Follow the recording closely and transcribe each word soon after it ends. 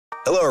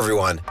Hello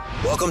everyone,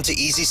 welcome to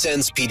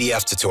EasySend's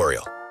PDF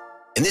tutorial.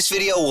 In this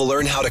video, we'll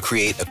learn how to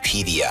create a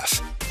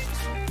PDF.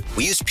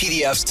 We use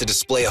PDFs to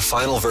display a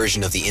final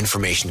version of the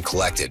information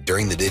collected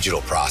during the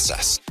digital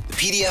process. The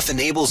PDF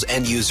enables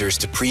end users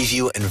to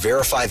preview and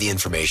verify the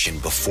information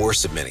before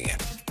submitting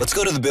it. Let's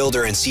go to the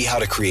Builder and see how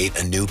to create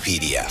a new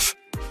PDF.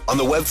 On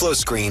the Webflow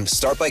screen,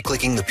 start by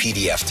clicking the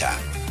PDF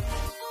tab.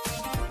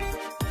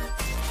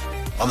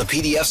 On the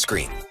PDF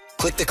screen,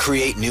 click the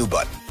Create New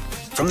button.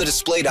 From the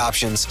displayed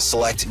options,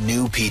 select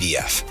New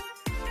PDF.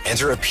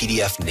 Enter a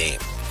PDF name.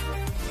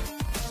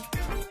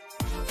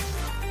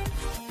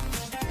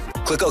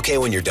 Click OK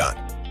when you're done.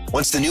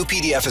 Once the new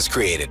PDF is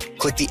created,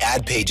 click the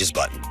Add Pages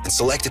button and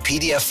select a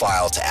PDF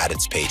file to add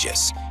its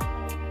pages.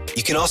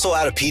 You can also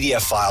add a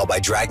PDF file by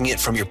dragging it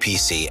from your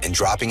PC and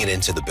dropping it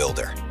into the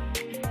Builder.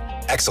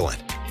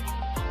 Excellent.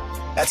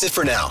 That's it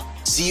for now.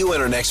 See you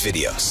in our next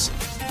videos.